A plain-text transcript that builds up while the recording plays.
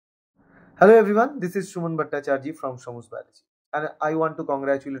Hello everyone, this is Shuman Bhattacharji from Shomu's Biology, and I want to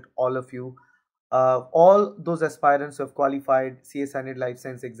congratulate all of you, all those aspirants who have qualified CSIR NET Life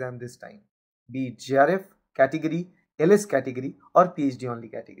Science exam this time, be it GRF category, LS category or PhD only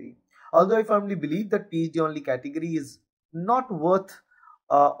category. Although I firmly believe that PhD only category is not worth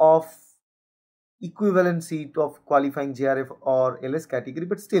of equivalency of qualifying GRF or LS category,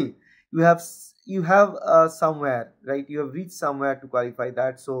 but still you have somewhere, right? You have reached somewhere to qualify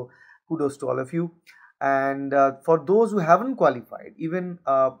that. So kudos to all of you. And for those who haven't qualified, even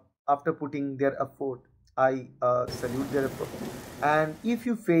after putting their effort, I salute their effort. And if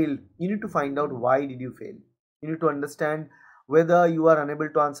you failed, you need to find out why did you fail. You need to understand whether you are unable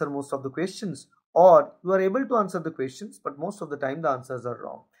to answer most of the questions, or you are able to answer the questions, but most of the time the answers are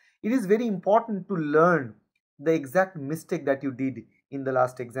wrong. It is very important to learn the exact mistake that you did in the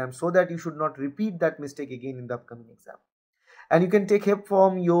last exam, so that you should not repeat that mistake again in the upcoming exam. And you can take help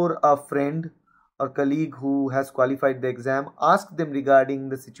from your friend or colleague who has qualified the exam. Ask them regarding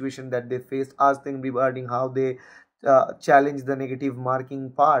the situation that they faced. Ask them regarding how they challenge the negative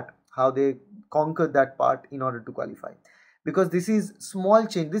marking part, how they conquer that part in order to qualify. Because this is small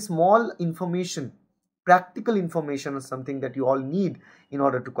change, this small information, practical information is something that you all need in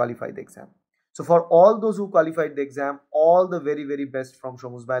order to qualify the exam. So for all those who qualified the exam, all the very best from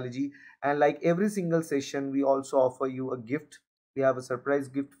Shomu's Biology. And like every single session, we also offer you a gift. We have a surprise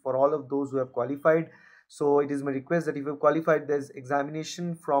gift for all of those who have qualified. So it is my request that if you have qualified this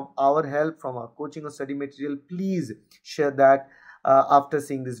examination from our help, from our coaching or study material, please share that after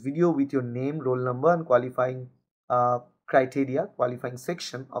seeing this video with your name, roll number and qualifying criteria, qualifying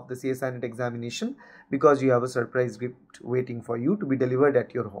section of the CSIR NET examination, because you have a surprise gift waiting for you to be delivered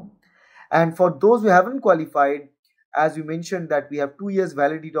at your home. And for those who haven't qualified, as we mentioned that we have 2 years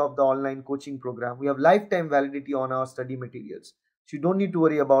validity of the online coaching program. We have lifetime validity on our study materials. So you don't need to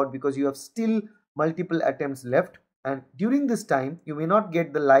worry about, because you have still multiple attempts left. And during this time, you may not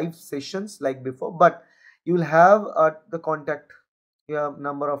get the live sessions like before, but you will have the contact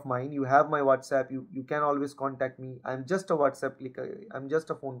number of mine. You have my WhatsApp. You can always contact me. I'm just a WhatsApp click away. I'm just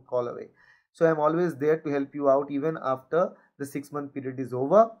a phone call away. So I'm always there to help you out even after the 6-month period is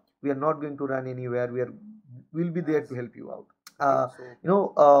over. We are not going to run anywhere. We'll be there to help you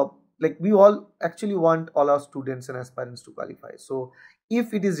out. Like we all actually want all our students and aspirants to qualify. So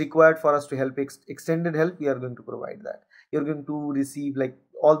if it is required for us to help, extended help, we are going to provide that. You're going to receive, like,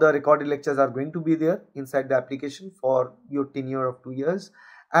 all the recorded lectures are going to be there inside the application for your tenure of 2 years.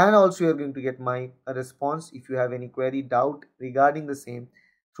 And also you're going to get my response if you have any query, doubt regarding the same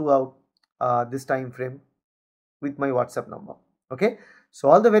throughout this time frame with my WhatsApp number. Okay, so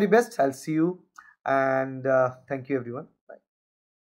all the very best. I'll see you, and thank you everyone.